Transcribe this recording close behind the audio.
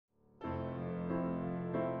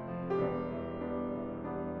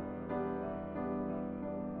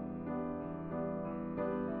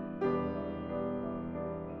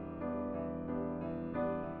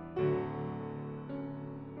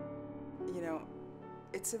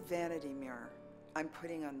It's a vanity mirror. I'm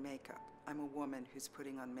putting on makeup. I'm a woman who's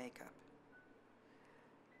putting on makeup.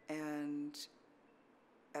 And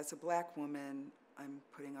as a black woman, I'm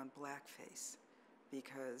putting on blackface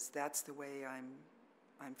because that's the way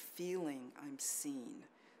I'm feeling I'm seen.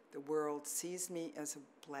 The world sees me as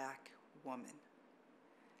a black woman.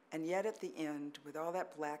 And yet at the end, with all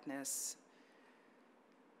that blackness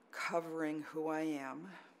covering who I am,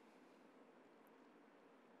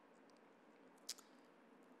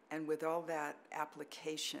 and with all that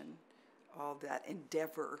application, all that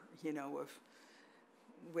endeavor, you know, of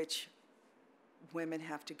which women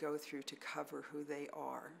have to go through to cover who they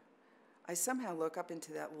are, I somehow look up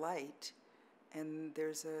into that light, and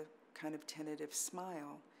there's a kind of tentative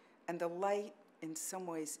smile. And the light, in some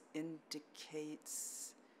ways,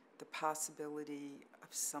 indicates the possibility of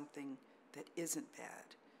something that isn't bad.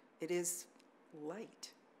 It is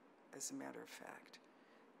light, as a matter of fact.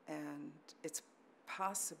 And it's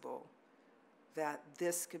possible that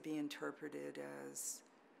this could be interpreted as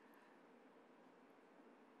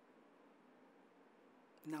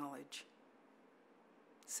knowledge,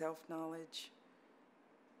 self-knowledge,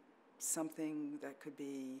 something that could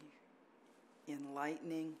be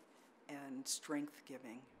enlightening and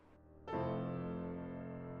strength-giving.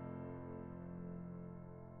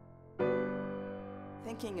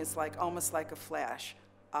 Thinking is almost like a flash.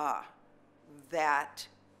 Ah, that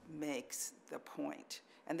makes the point.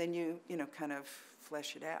 And then you kind of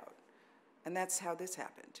flesh it out. And that's how this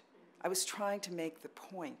happened. I was trying to make the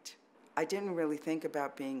point. I didn't really think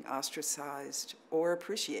about being ostracized or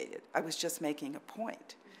appreciated. I was just making a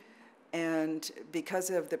point. And because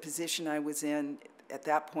of the position I was in at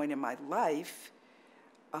that point in my life,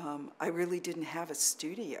 I really didn't have a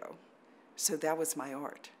studio. So that was my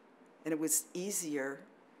art. And it was easier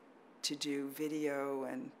to do video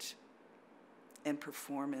and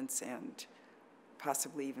performance and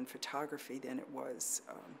possibly even photography than it was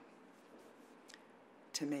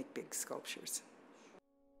to make big sculptures.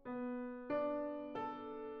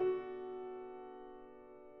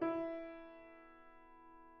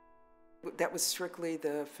 That was strictly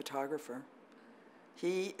the photographer.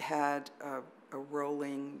 He had a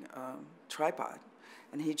rolling tripod,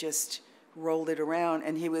 and he just rolled it around,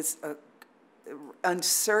 and he was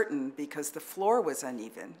uncertain because the floor was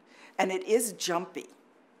uneven. And it is jumpy,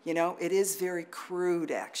 you know, it is very crude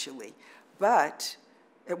actually, but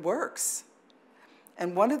it works.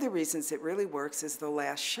 And one of the reasons it really works is the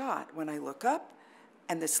last shot, when I look up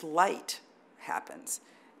and this light happens.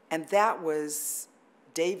 And that was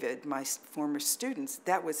David, my former student,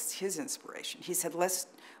 that was his inspiration. He said, let's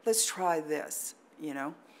try this, you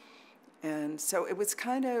know? And so it was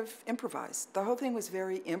kind of improvised. The whole thing was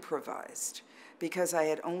very improvised because I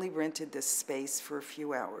had only rented this space for a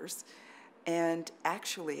few hours. And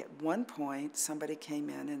actually, at one point, somebody came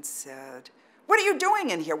in and said, "What are you doing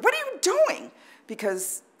in here? What are you doing?"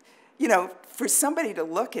 Because, you know, for somebody to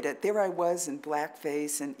look at it, there I was in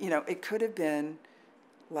blackface, and, you know, it could have been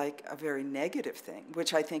like a very negative thing,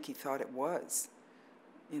 which I think he thought it was.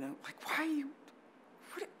 You know, like, why are you,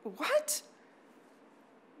 what?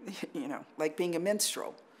 You know, like being a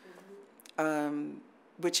minstrel,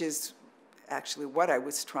 which is actually what I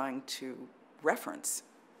was trying to reference,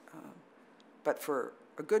 but for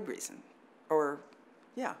a good reason, or,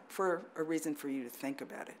 yeah, for a reason for you to think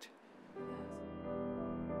about it.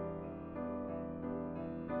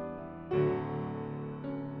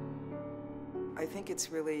 I think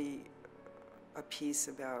it's really a piece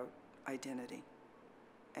about identity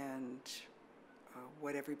and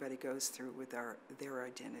what everybody goes through with their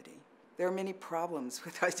identity. There are many problems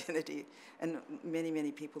with identity, and many,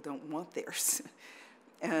 many people don't want theirs.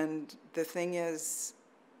 And the thing is,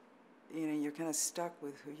 you know, you're kind of stuck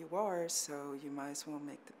with who you are, so you might as well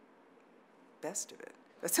make the best of it.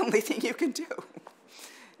 That's the only thing you can do.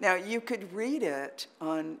 Now, you could read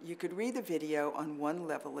the video on one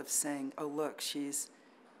level of saying, oh, look, she's,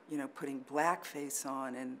 you know, putting blackface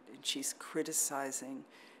on, and she's criticizing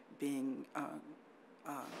being,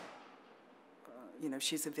 you know,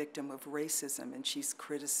 she's a victim of racism, and she's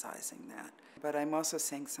criticizing that. But I'm also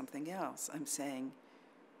saying something else. I'm saying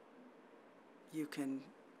you can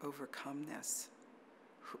overcome this.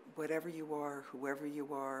 Whatever you are, whoever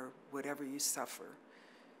you are, whatever you suffer,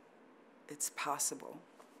 it's possible.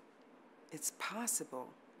 It's possible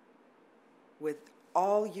with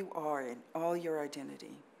all you are and all your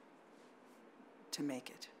identity to make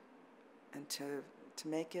it, and to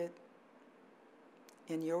make it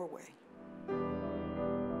in your way.